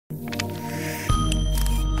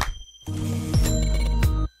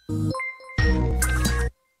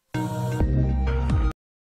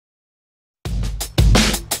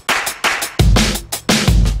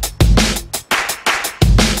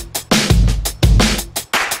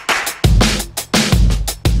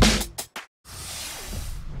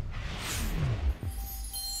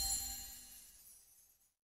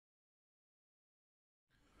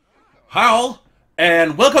Hi all,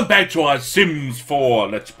 and welcome back to our Sims 4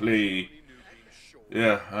 Let's Play.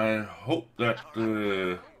 Yeah, I hope that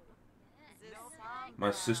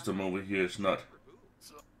my system over here is not...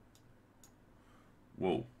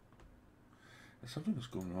 Whoa. Something is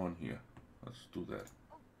going on here. Let's do that.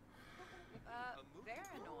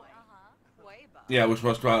 Yeah, which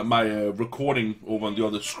was my recording over on the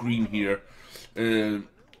other screen here.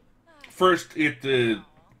 First it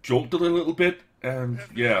jolted a little bit, and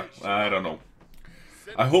yeah, I don't know.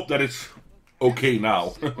 I hope that it's okay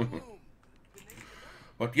now.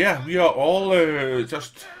 But yeah, we are all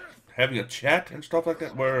just having a chat and stuff like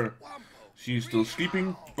that where she's still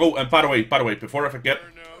sleeping. Oh, and by the way, before I forget,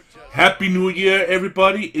 Happy New Year,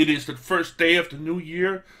 everybody! It is the first day of the new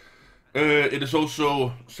year. It is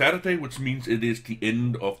also Saturday, which means it is the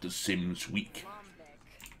end of the Sims week.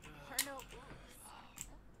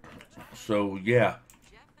 So yeah,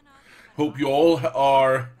 hope you all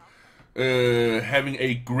are having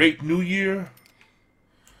a great new year.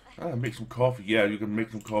 Make some coffee. Yeah, you can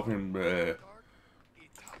make some coffee and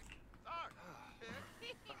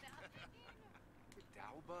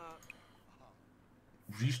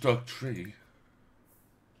restock tray.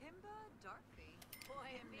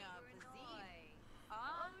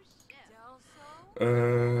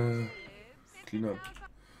 Clean up.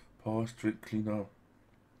 Pause, straight, clean up.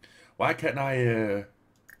 Why can't I,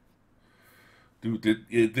 Dude,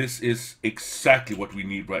 this is exactly what we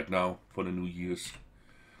need right now for the New Year's.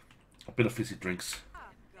 A bit of fizzy drinks.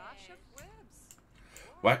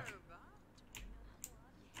 What?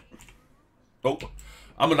 Oh,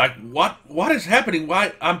 I'm like, what is happening?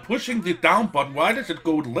 Why? I'm pushing the down button. Why does it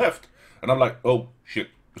go left? And I'm like, oh, shit.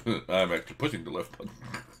 I'm actually pushing the left button.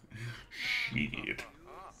 Shit.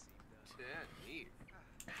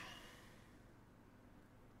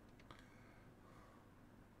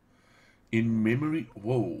 In memory?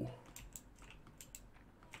 Whoa.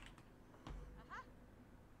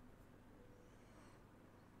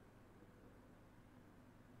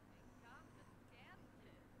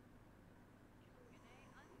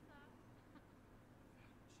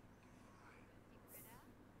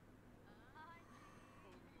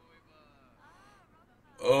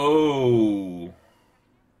 Oh.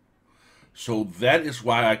 So that is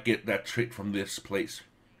why I get that trait from this place.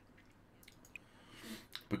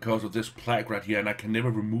 Because of this plaque right here, and I can never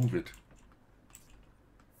remove it.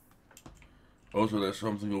 Also, there's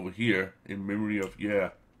something over here in memory of,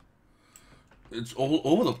 yeah. It's all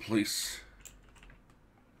over the place.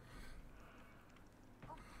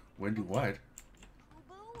 Wendy White.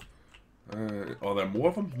 Are there more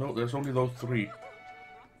of them? No, there's only those three.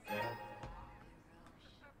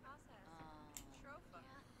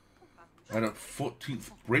 And a 14th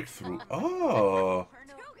breakthrough. Oh!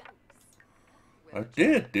 I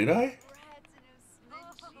did I?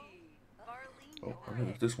 Oh, I think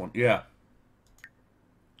it's this one. Yeah.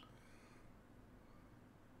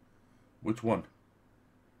 Which one?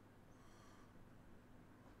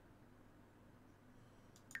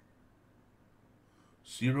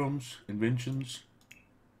 Serums, inventions.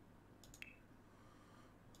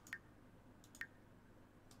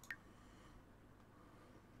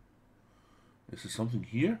 Is there something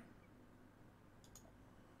here?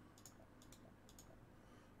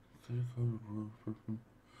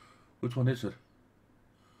 Which one is it?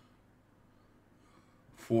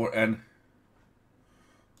 For an...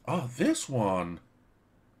 Oh, this one!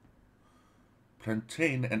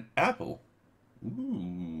 Plantain and apple.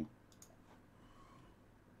 Ooh.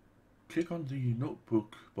 Click on the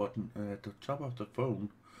notebook button at the top of the phone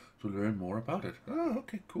to learn more about it. Oh,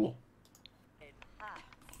 okay, cool.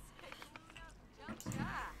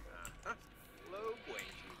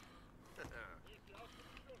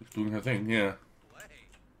 It's doing her thing, yeah.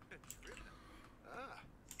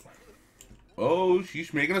 Oh,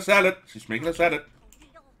 she's making a salad. She's making a salad.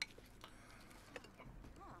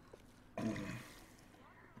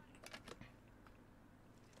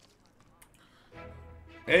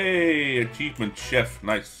 Hey, achievement chef,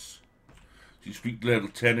 nice. She's reached level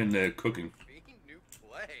 10 in cooking.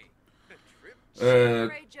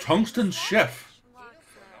 Tungsten chef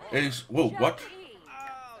is... Whoa, what?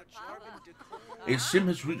 A sim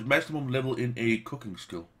has reached maximum level in a cooking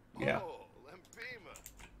skill. Yeah.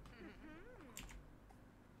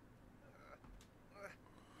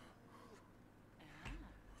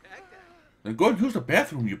 Then go and use the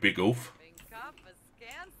bathroom, you big oaf.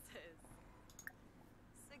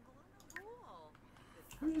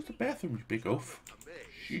 Go use the bathroom, you big oaf.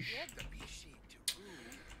 Sheesh.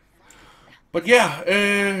 But yeah,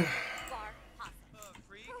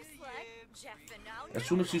 as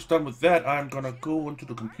soon as he's done with that, I'm gonna go onto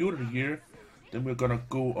the computer here. Then we're gonna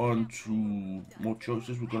go on to more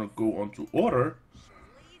choices. We're gonna go on to order.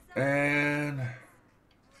 And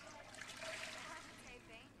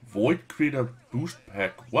Void Creator Boost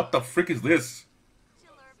Pack. What the frick is this?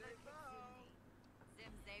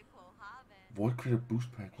 Void Creator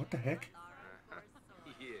Boost Pack. What the heck?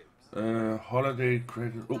 Holiday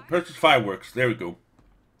credit. Oh, purchase fireworks. There we go.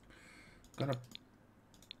 I'm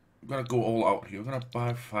gonna go all out here. I'm gonna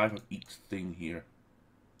buy 5 of each thing here.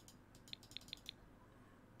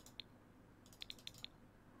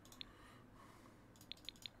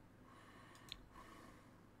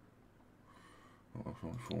 Oh,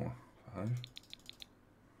 only 4, 5.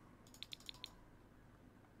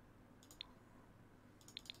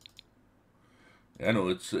 I know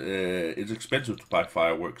it's expensive to buy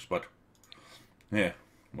fireworks, but yeah,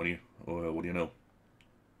 what do you know?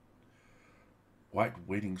 White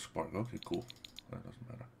waiting spark. Okay, cool. That doesn't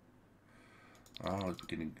matter. Oh, it's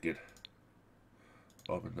beginning to get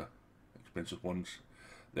up in the expensive ones.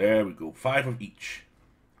 There we go. 5 of each.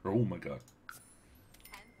 Oh my god.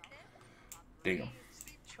 Damn.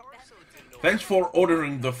 Thanks for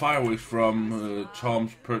ordering the fireworks from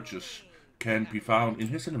Tom's purchase. Can be found in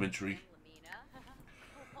his inventory.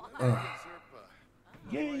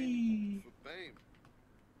 Yay!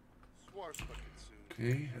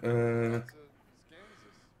 Okay,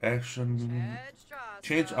 action.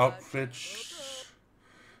 Change outfits.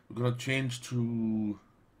 We're gonna change to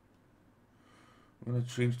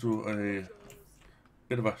a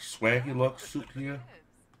bit of a swaggy look suit here.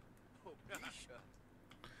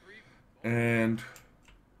 And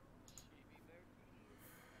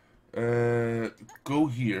go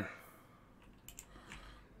here.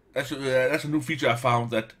 That's a new feature I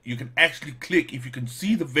found, that you can actually click. If you can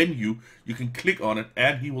see the venue, you can click on it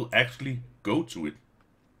and he will actually go to it.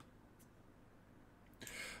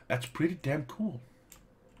 That's pretty damn cool.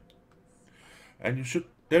 And you should...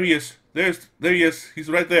 There he is. There he is. He's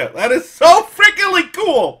right there. That is so freakingly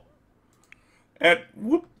cool! And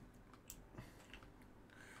whoop.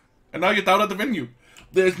 And now you're down at the venue.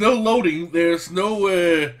 There's no loading. There's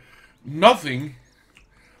no nothing.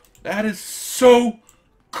 That is so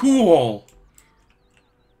cool.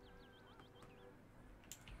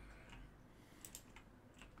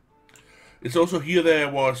 It's also here there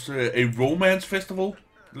was a romance festival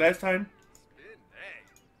last time.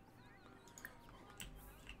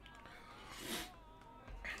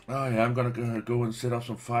 Oh yeah, I'm gonna go and set up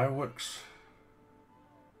some fireworks.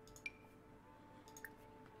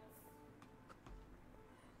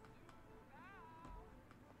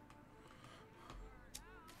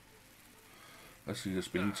 Let's see the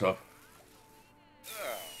spinning top.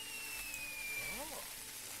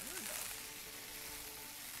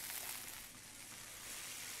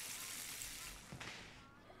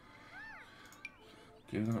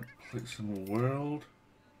 Okay, I'm gonna place in the world.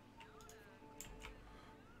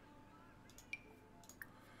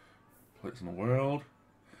 Place in the world.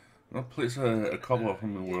 I'm gonna place a couple of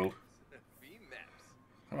them in the world.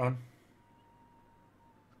 Come on.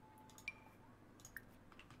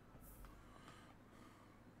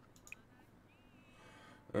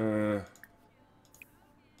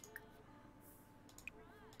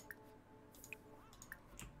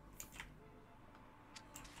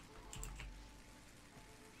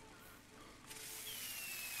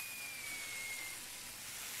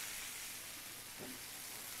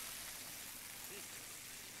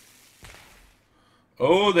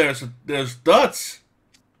 Oh, there's dots.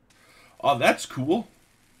 Oh, that's cool.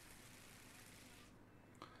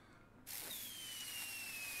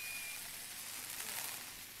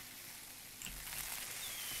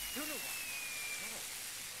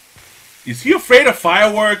 Is he afraid of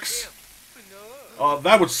fireworks? Oh,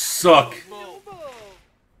 that would suck.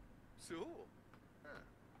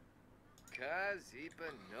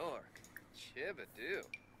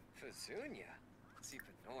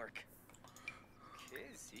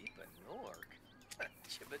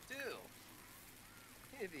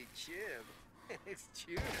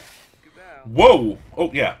 Whoa!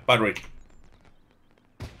 Oh, yeah, by the way.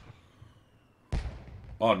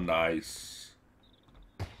 Oh, nice.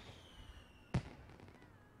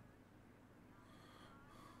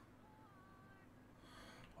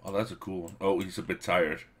 Oh, that's a cool one. Oh, he's a bit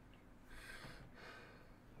tired.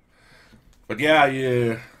 But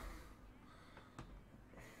yeah,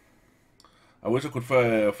 I wish I could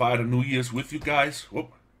fire the New Year's with you guys.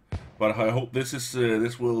 Whoop. But I hope this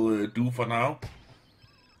will do for now.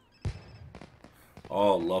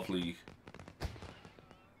 Oh, lovely.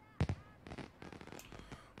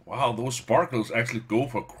 Wow, those sparkles actually go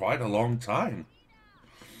for quite a long time.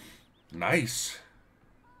 Nice.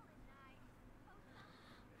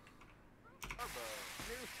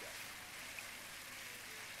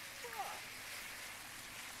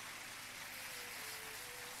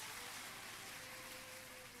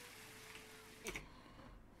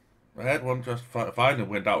 That one just finally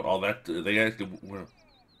went out. All that they actually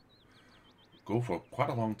go for quite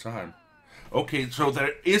a long time. Okay, so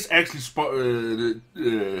there is actually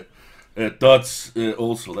dots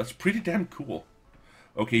also. That's pretty damn cool.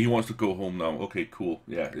 Okay, he wants to go home now. Okay, cool.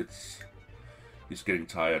 Yeah, he's getting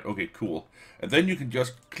tired. Okay, cool. And then you can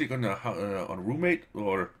just click on a roommate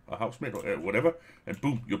or a housemate or whatever, and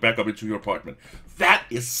boom, you're back up into your apartment. That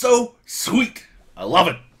is so sweet. I love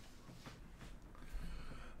it.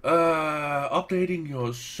 Updating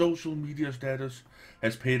your social media status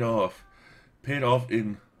has paid off. Paid off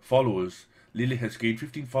in followers. Lily has gained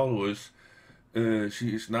 15 followers.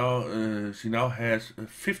 She now has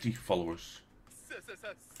 50 followers.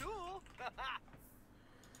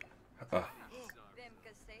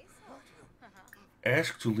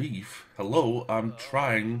 Ask to leave. Hello, I'm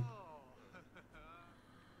trying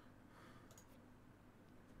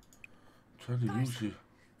to use you.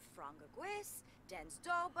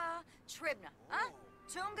 Densdoba, Tribna,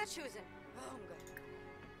 Tunga Chusen, Bunga.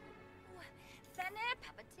 Fenip,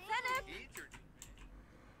 Fenip.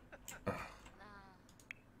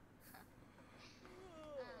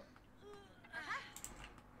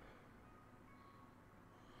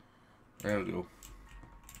 There we go.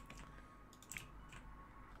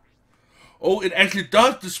 Oh, it actually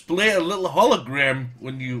does display a little hologram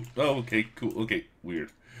when you... Oh, okay, cool. Okay,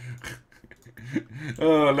 weird.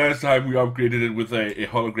 Last time we upgraded it with a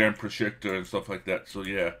hologram projector and stuff like that. So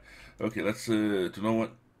yeah. Okay, let's to know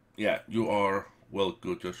what. Yeah, you are well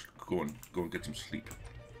good. Just go and get some sleep.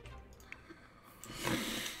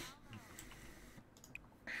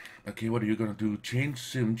 Okay, what are you gonna do? Change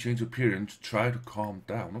sim, change appearance, try to calm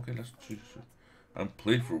down. Okay, let's choose. I'm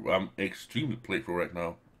playful. I'm extremely playful right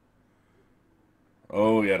now.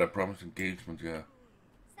 Oh yeah, the promised engagement. Yeah.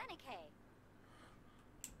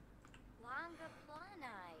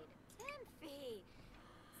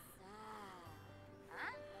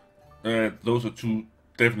 Those are two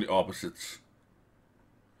definitely opposites.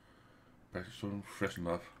 That's sort of fresh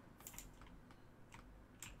enough.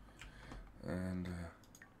 And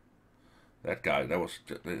that guy, that was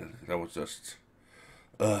just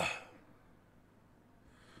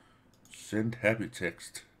send happy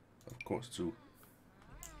text, of course too.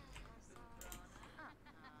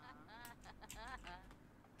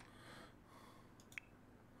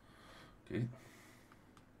 Okay.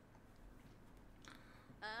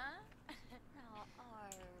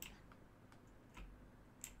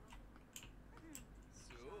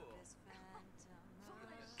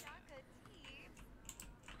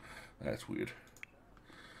 That's weird.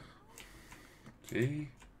 Okay.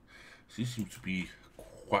 She seems to be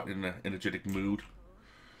quite in an energetic mood.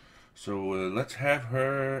 So let's have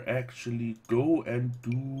her actually go and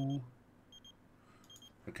do...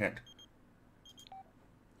 I can't.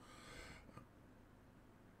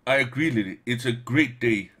 I agree, Lily. It's a great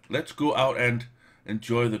day. Let's go out and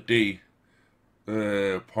enjoy the day.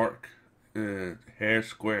 Park. Hair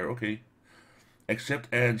Square. Okay. Accept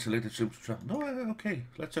and select the Sims travel. No, okay.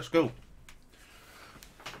 Let's just go.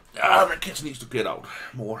 The kids needs to get out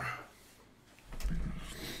more.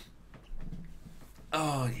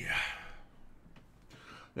 Oh, yeah.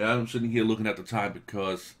 Yeah, I'm sitting here looking at the time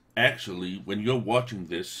because actually, when you're watching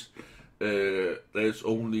this, there's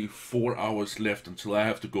only 4 hours left until I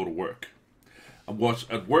have to go to work. I was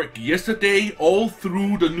at work yesterday all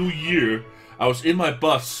through the new year. I was in my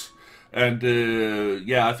bus, and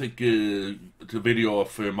yeah, I think the video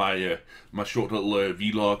of my my short little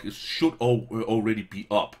vlog should already be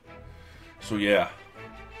up. So yeah,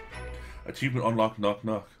 achievement unlocked. Knock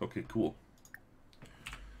knock. Okay, cool.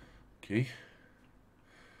 Okay,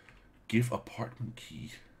 give apartment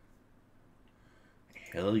key.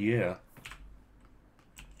 Hell yeah.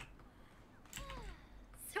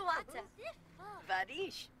 Swata.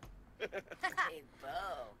 Varish. Hey,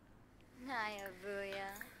 Bo. Naya Buya.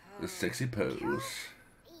 The sexy pose.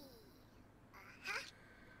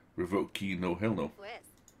 Revoke key, no, hell no.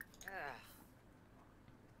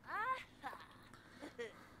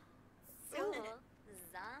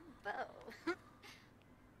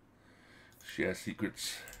 She has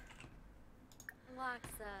secrets.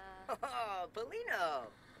 Waxa. Oh, Polino.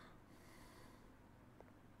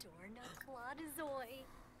 Dorna Claudazoy.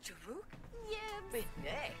 Jaruk? Yibs.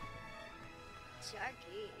 Bene.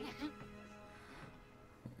 Sharky.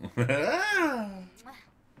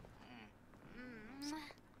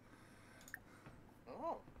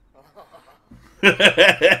 Oh.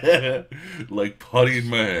 Like putty in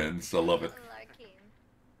my hands. I love it. Larkin.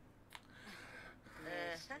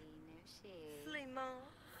 Flimon.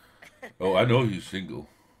 Oh, I know he's single.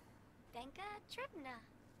 Benka Tribna.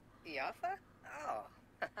 Yaffa? Oh.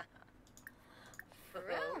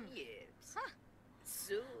 Faroon. Yibs. Huh.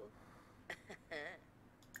 Zul.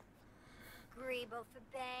 Grebo for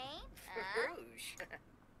Bane. Farouche.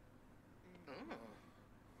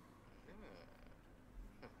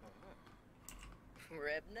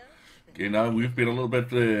 Rebna? Okay, now we've been a little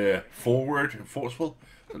bit forward and forceful.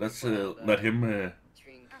 So let's let him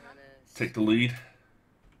Trincanas. take the lead.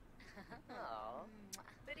 Oh.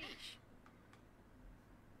 Barish.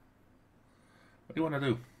 What do you want to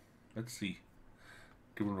do? Let's see.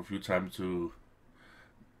 Give him a few time to...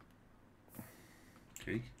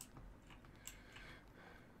 Okay.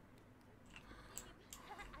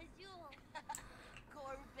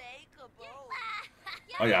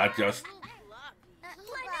 Oh yeah, I just...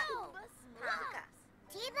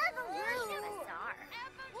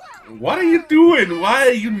 What are you doing? Why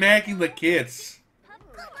are you nagging the kids?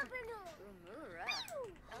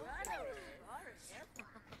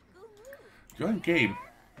 Join game.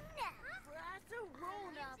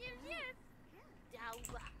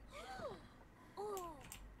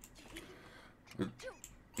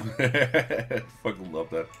 Fucking love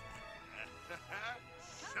that.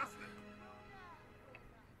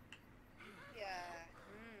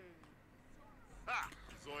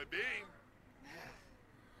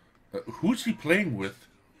 Who's he playing with?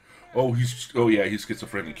 Oh, yeah, he's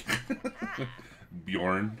schizophrenic.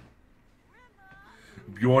 Bjorn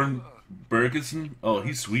Bergerson. Oh,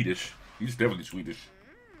 he's Swedish. He's definitely Swedish.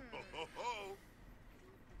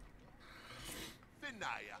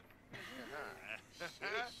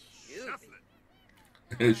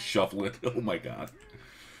 Shuffle it. Oh my god.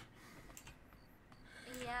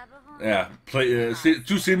 Yeah, play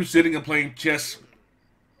two Sims sitting and playing chess.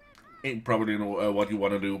 Ain't probably what you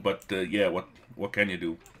want to do, but yeah, what can you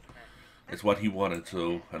do? It's what he wanted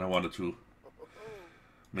to, and I wanted to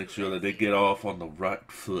make sure that they get off on the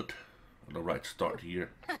right foot, on the right start here.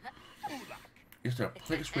 Is there a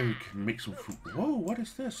place where you can make some fruit? Whoa, what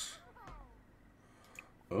is this?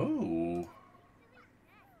 Oh,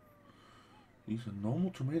 these are normal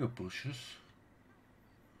tomato bushes.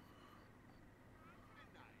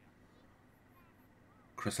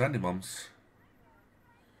 Chrysanthemums.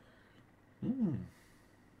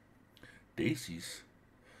 Daisies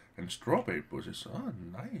and strawberry bushes. Oh,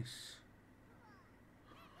 nice.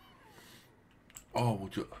 Oh,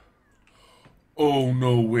 would you? Oh,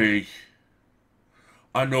 no way.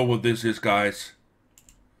 I know what this is, guys.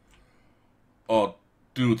 Oh,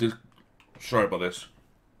 dude, this. Sorry about this.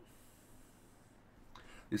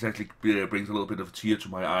 This actually brings a little bit of a tear to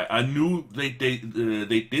my eye. I knew they did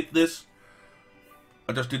this.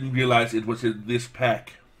 I just didn't realize it was in this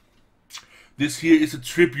pack. This here is a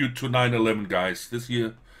tribute to 9/11, guys. This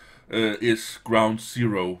here is Ground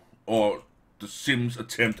Zero, or the Sims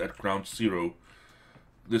attempt at Ground Zero.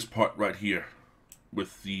 This part right here,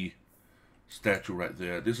 with the statue right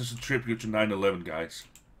there. This is a tribute to 9/11, guys.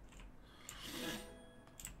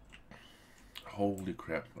 Holy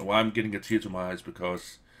crap. Well, I'm getting a tear to my eyes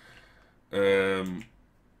because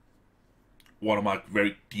one of my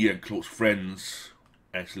very dear and close friends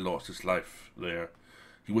actually lost his life there.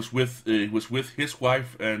 He was with his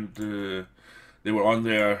wife, and they were on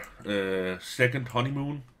their second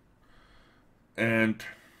honeymoon, and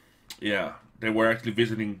yeah, they were actually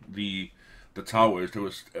visiting the towers. They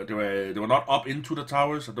were not up into the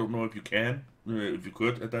towers. I don't know if you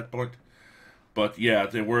could at that point, but yeah,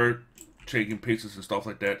 they were taking pictures and stuff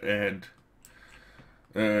like that. And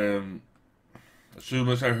as soon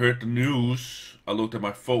as I heard the news, I looked at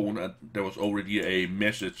my phone, and there was already a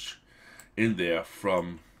message in there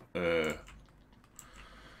from I'm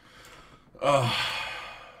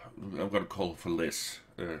gonna call her for Liz,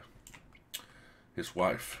 his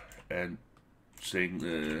wife, and saying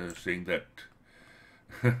that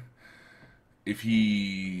if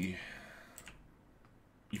he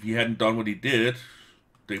hadn't done what he did,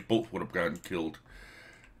 they both would have gotten killed.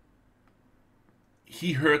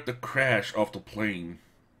 He heard the crash of the plane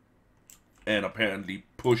and apparently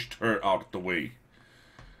pushed her out of the way.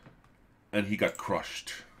 And he got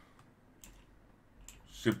crushed.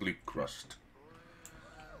 Simply crushed.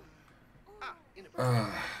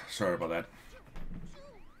 Sorry about that.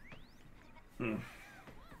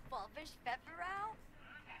 Ballfish Pepperow?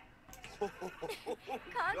 Conqueror.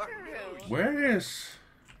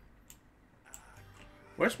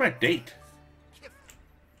 Where's my date?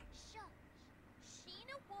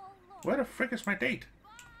 Sheena Wall Where the frick is my date?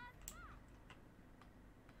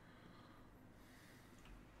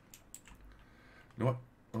 You know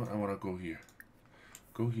what? I want to go here.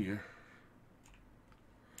 Go here.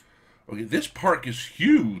 Okay, this park is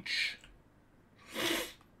huge.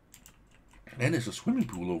 And there's a swimming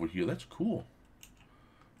pool over here. That's cool.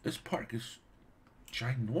 This park is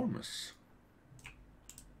ginormous.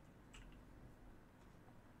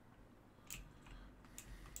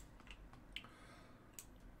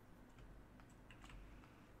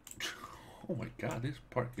 Oh my god, this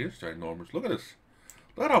park is ginormous. Look at this.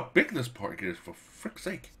 Look at how big this park is, for frick's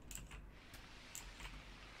sake.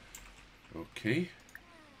 Okay.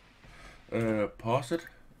 Pause it.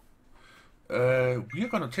 We are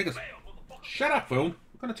gonna take a... Shut up, phone.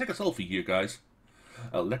 We're gonna take a selfie here, guys.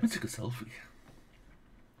 Let me take a selfie.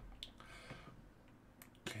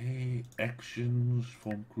 Okay, actions,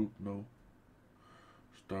 form group, no.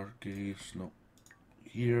 Stargaze, no.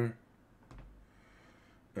 Here.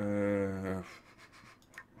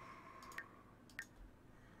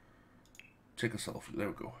 Take a selfie, there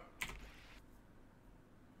we go.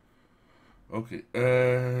 Okay,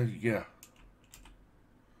 yeah.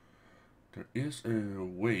 There is a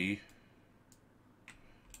way.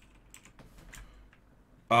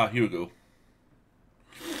 Ah, here we go.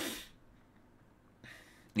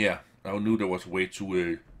 Yeah, I knew there was a way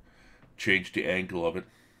to change the angle of it.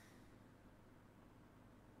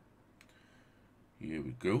 Here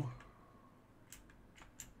we go.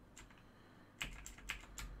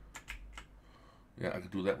 Yeah, I can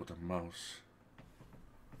do that with the mouse.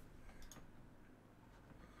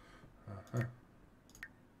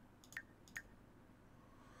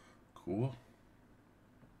 Cool.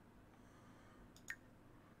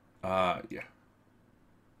 Yeah.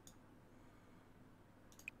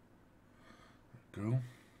 Go.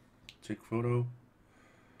 Take photo.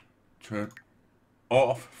 Turn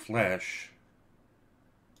off flash.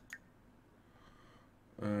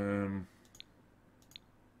 A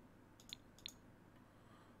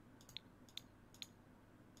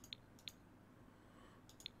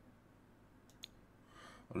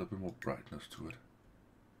little bit more brightness to it.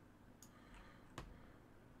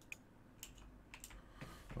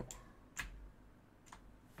 Oh.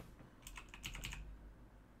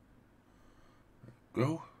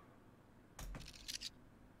 Go.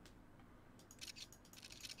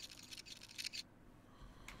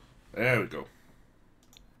 There we go.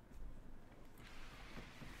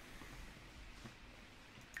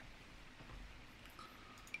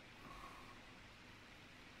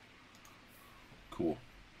 Cool.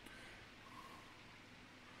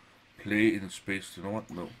 Play in space. You know what?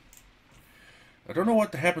 No. I don't know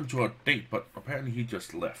what happened to our date, but apparently he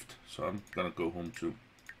just left. So I'm gonna go home too.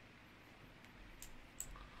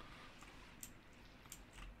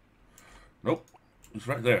 Nope. He's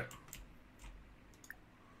right there.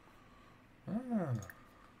 Ah.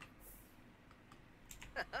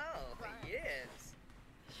 Oh, yes.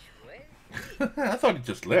 I thought he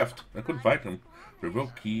just left. I couldn't find him.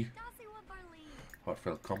 Revoke key.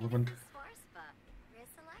 Heartfelt compliment.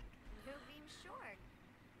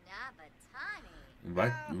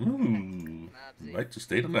 Invite. Ooh. Invite to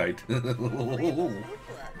stay the night. Chiruk.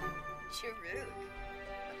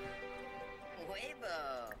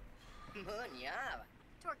 Weibo. Munyava.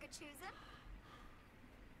 Torkachuzen.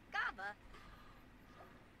 Gaba.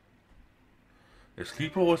 A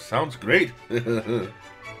sleepover sounds great.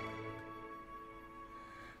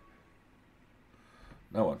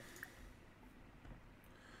 Now on.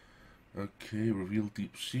 Okay, reveal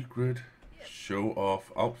deep secret. Show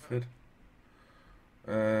off outfit.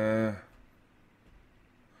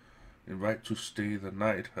 Invite to stay the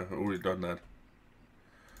night. I've already done that.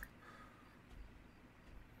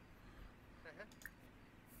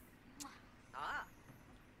 Ah.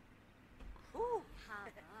 Ooh.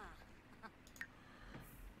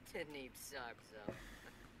 Tidnip sucks up.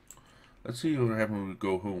 Let's see what happens when we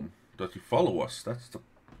go home. Does he follow us? That's the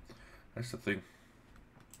thing.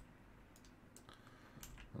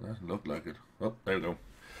 It doesn't look like it. Oh, there we go.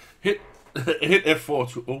 Hit F4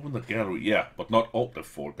 to open the gallery. Yeah, but not Alt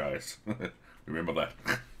F4, guys. Remember that.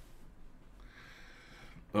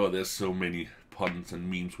 Oh, there's so many puns and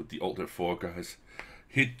memes with the Alt F4, guys.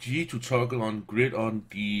 Hit G to toggle on grid on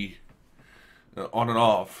the on and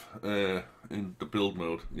off in the build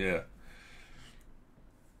mode. Yeah.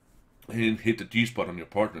 And hit the G spot on your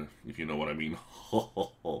partner, if you know what I mean. I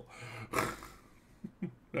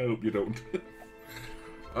hope you don't.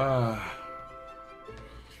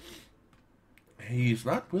 He's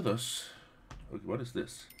not with us. Okay, what is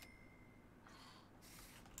this?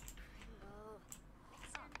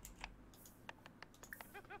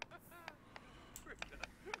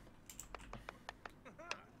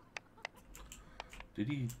 Did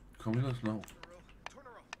he come with us? No.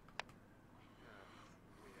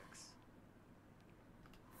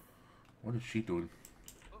 What is she doing?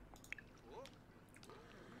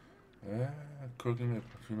 Cooking it.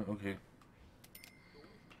 Okay.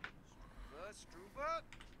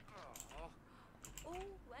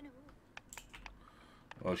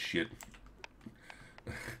 Oh shit.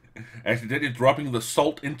 Accidentally dropping the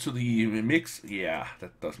salt into the mix? Yeah,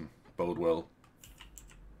 that doesn't bode well.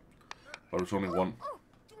 But there's only one. Oh,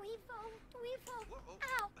 Dweefo.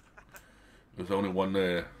 Ow. There's only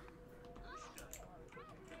one.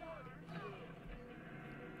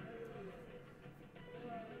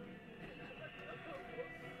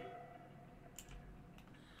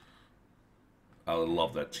 I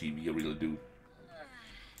love that TV, I really do.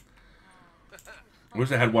 I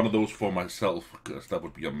wish I had one of those for myself, because that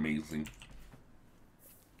would be amazing.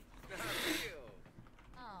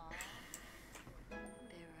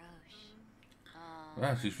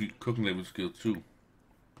 Ah, she's cooking level skill too.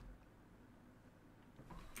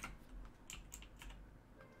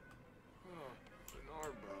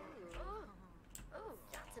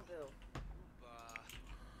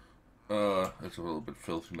 It's a little bit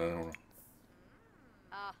filthy now.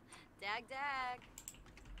 Dag.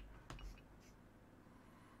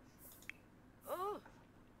 Oh,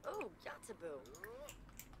 Yataboo.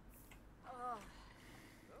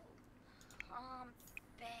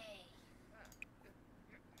 Bay.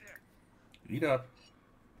 Eat up.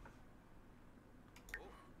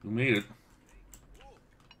 You made it.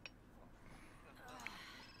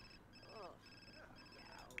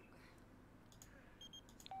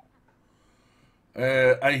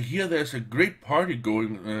 I hear there's a great party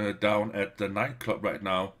going down at the nightclub right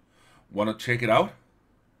now. Wanna check it out?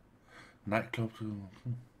 Nightclub too.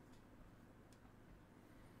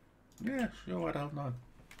 Yeah, sure, why not?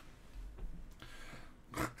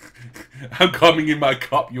 I'm coming in my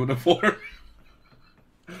cop uniform.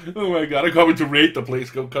 Oh my god, I'm coming to raid the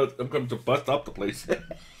place. I'm coming to bust up the place.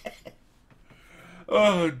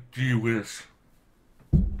 Oh, gee whiz.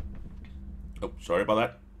 Oh, sorry about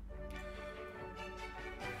that.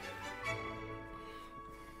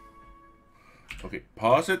 Okay,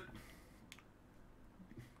 pause it.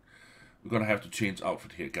 We're gonna have to change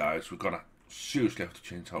outfit here, guys. We're gonna seriously have to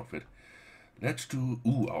change outfit. Let's do,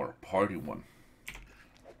 our party one.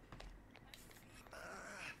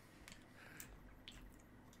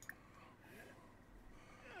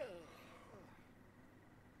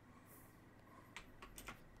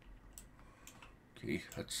 Okay,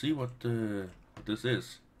 let's see what this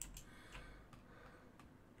is.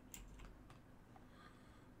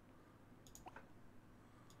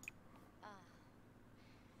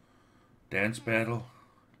 Dance battle.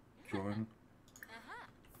 Join.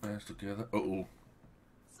 Dance together. Uh-oh.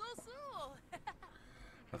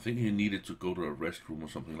 I think you needed to go to a restroom or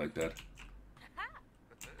something like that.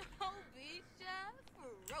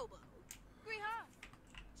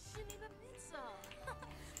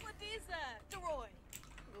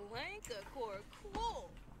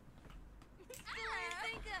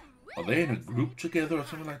 Are they in a group together or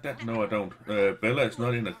something like that? No, I don't. Bella is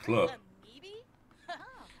not in a club.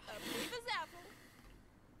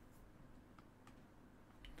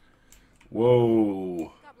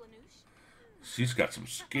 Whoa. She's got some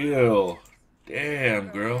skill. Damn,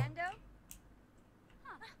 girl.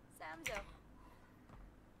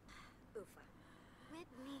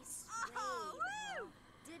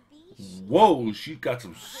 Whoa, she got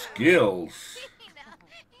some skills.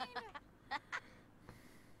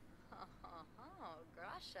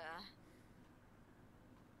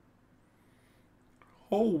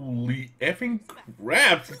 Holy effing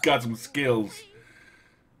crap, she's got some skills.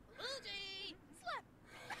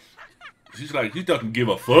 She's like, she doesn't give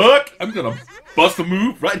a fuck. I'm gonna bust a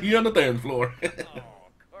move right here on the dance floor.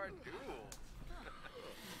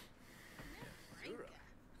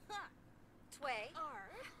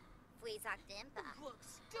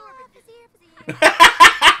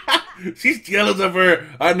 She's jealous of her.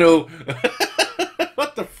 I know.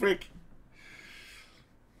 What the frick?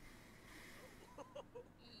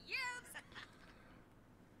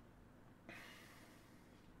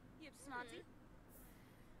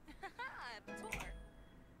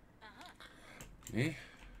 Okay.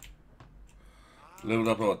 Leveled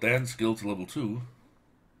up our dance skill to level 2.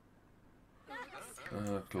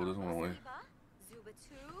 Throw this one away.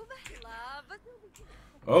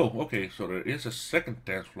 Oh, okay, so there is a second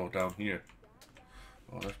dance floor down here.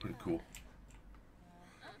 Oh, that's pretty cool.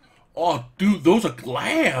 Oh, dude, those are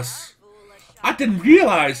glass. I didn't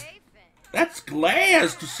realize that's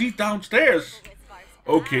glass to see downstairs.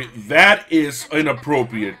 Okay, that is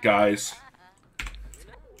inappropriate, guys.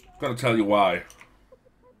 Gonna tell you why.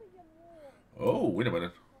 Oh, wait a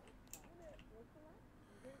minute.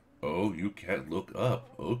 Oh, you can't look up.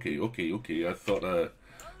 Okay, okay, okay. I thought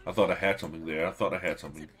I had something there. I thought I had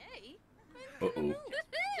something. Uh-oh.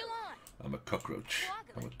 I'm a cockroach.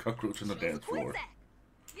 I'm a cockroach on the dance floor.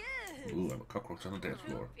 Ooh, I'm a cockroach on the dance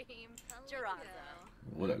floor.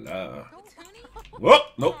 Ooh la la. Whoa!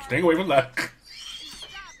 Nope, staying away from that.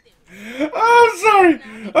 Oh, I'm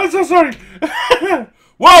sorry! I'm so sorry!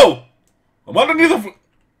 Whoa! I'm underneath the...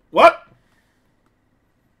 What?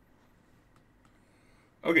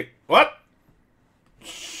 Okay, what?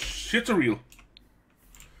 Shit's a real.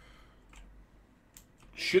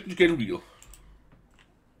 Shit is getting real.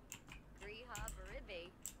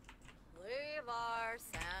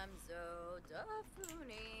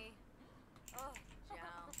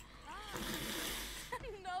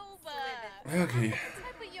 Okay.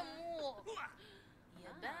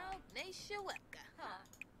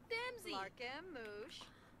 Moosh,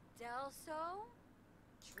 Delso,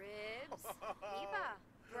 Tribs, Eva,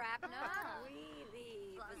 Brapna,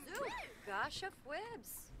 Weeby, Bazoo, Gosh of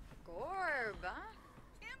Wibs, Gorb,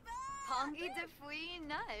 Pongy de Fui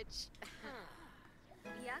Nudge,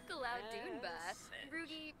 Yakalau Dunba,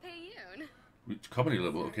 Rudy Payun. Reach comedy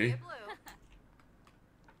level, okay.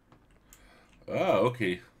 Ah,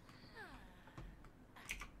 okay.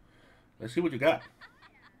 Let's see what you got.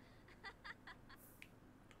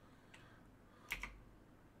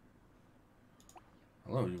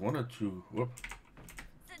 Hello, you wanted to... Whoop.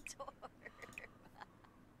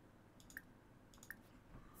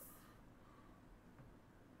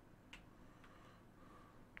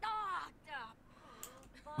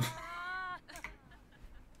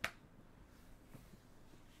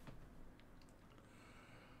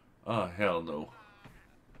 Ah, hell no.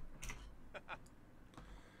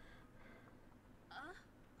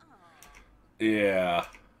 Yeah.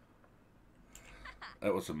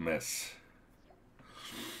 That was a mess.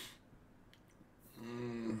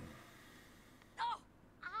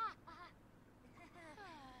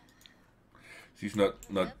 She's not,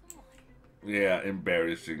 yeah,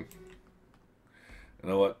 embarrassing. You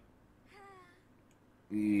know what?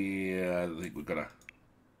 Yeah, I think we're gonna...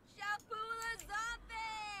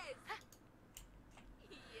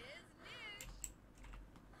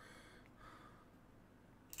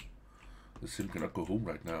 The sim cannot go home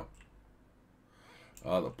right now.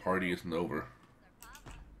 Ah, the party isn't over.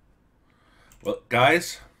 Well,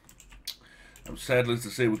 guys, I'm sadly to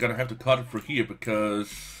say we're gonna have to cut it for here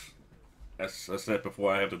because, as I said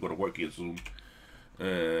before, I have to go to work here soon.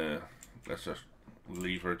 Let's just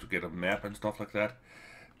leave her to get a nap and stuff like that.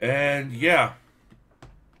 And yeah,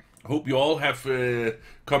 hope you all have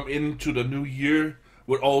come into the new year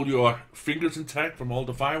with all your fingers intact from all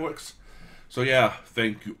the fireworks. So yeah,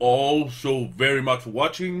 thank you all so very much for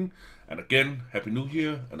watching. And again, Happy New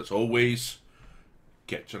Year. And as always,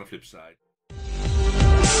 catch you on the flip side.